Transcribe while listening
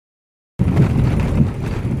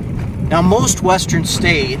Now, most western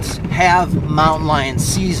states have mountain lion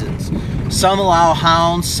seasons. Some allow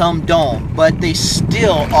hounds, some don't, but they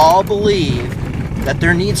still all believe that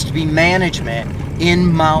there needs to be management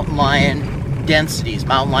in mountain lion densities,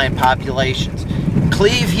 mountain lion populations.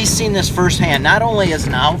 Cleave, he's seen this firsthand, not only as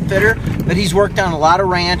an outfitter, but he's worked on a lot of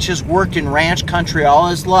ranches, worked in ranch country all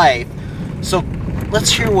his life. So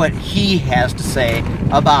let's hear what he has to say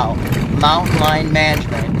about mountain lion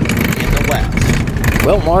management in the West.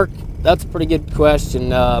 Well, Mark, that's a pretty good question,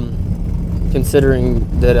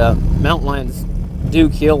 considering that mountain lions do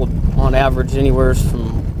kill on average anywhere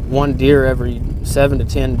from 1 deer every 7 to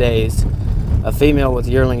 10 days. A female with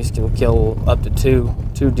yearlings can kill up to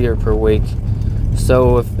two deer per week.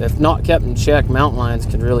 So if not kept in check, mountain lions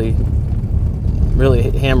can really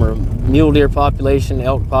hammer mule deer population,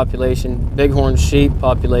 elk population, bighorn sheep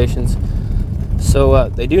populations. So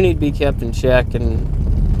they do need to be kept in check.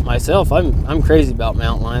 And myself, I'm crazy about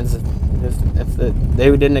mountain lions. If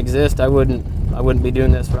they didn't exist, I wouldn't be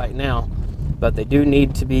doing this right now. But they do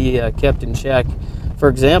need to be kept in check. For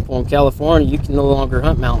example, in California, you can no longer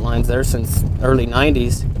hunt mountain lions there since early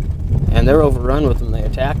 90s, and they're overrun with them. They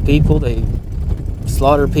attack people, they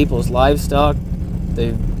slaughter people's livestock,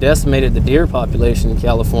 they've decimated the deer population in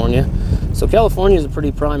California. So California is a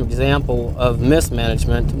pretty prime example of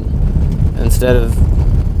mismanagement instead of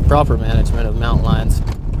proper management of mountain lions.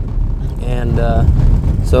 And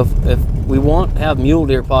so if we want to have mule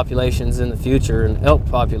deer populations in the future and elk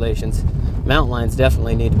populations, mountain lions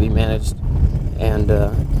definitely need to be managed and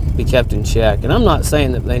be kept in check. And I'm not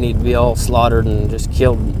saying that they need to be all slaughtered and just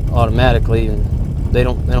killed automatically, and they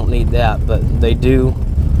don't need that, but they do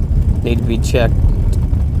need to be checked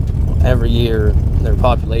every year. Their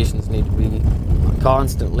populations need to be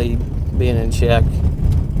constantly being in check,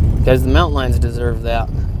 because the mountain lions deserve that.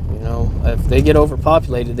 You know, if they get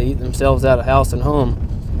overpopulated, they eat themselves out of house and home,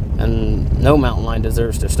 and no mountain lion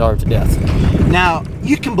deserves to starve to death. Now,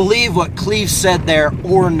 you can believe what Cleave said there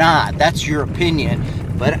or not. That's your opinion.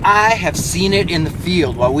 But I have seen it in the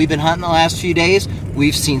field. While we've been hunting the last few days,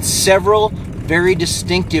 we've seen several very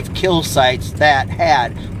distinctive kill sites that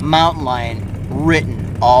had mountain lion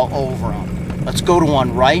written all over them. Let's go to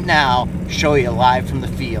one right now, show you live from the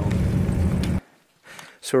field.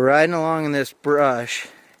 So we're riding along in this brush,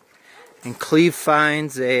 and Cleave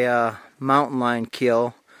finds a mountain lion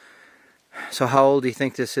kill. So how old do you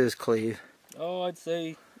think this is, Cleave? Oh, I'd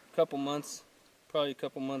say a couple months, probably a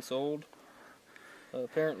couple months old.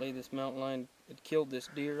 Apparently this mountain lion had killed this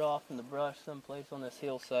deer off in the brush someplace on this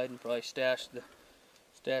hillside and probably stashed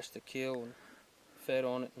the kill and fed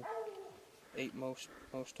on it and ate most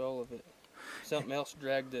all of it. Something else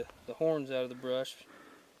dragged the horns out of the brush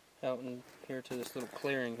out in here to this little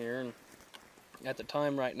clearing here, and at the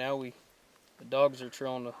time right now the dogs are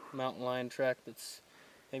trailing a mountain lion track that's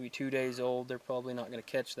maybe 2 days old. They're probably not going to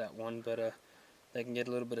catch that one, but they can get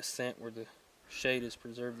a little bit of scent where the shade has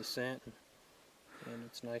preserved the scent, and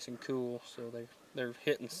it's nice and cool, so they're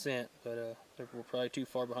hitting scent, but we're probably too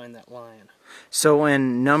far behind that lion. So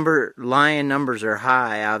when lion numbers are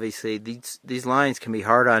high, obviously these lions can be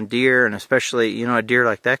hard on deer, and especially, you know, a deer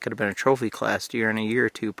like that could have been a trophy class deer in a year or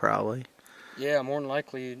two, probably. Yeah, more than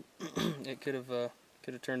likely it could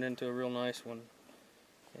have turned into a real nice one.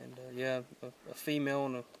 And yeah, a female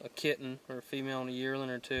and a kitten, or a female and a yearling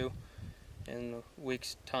or two, in a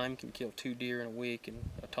week's time can kill 2 deer in a week, and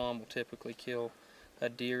a tom will typically kill a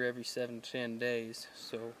deer every 7 to 10 days.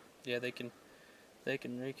 So yeah, they can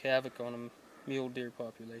wreak havoc on a mule deer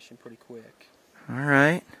population pretty quick. All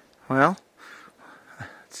right, well,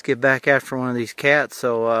 let's get back after one of these cats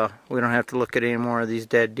so we don't have to look at any more of these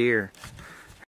dead deer.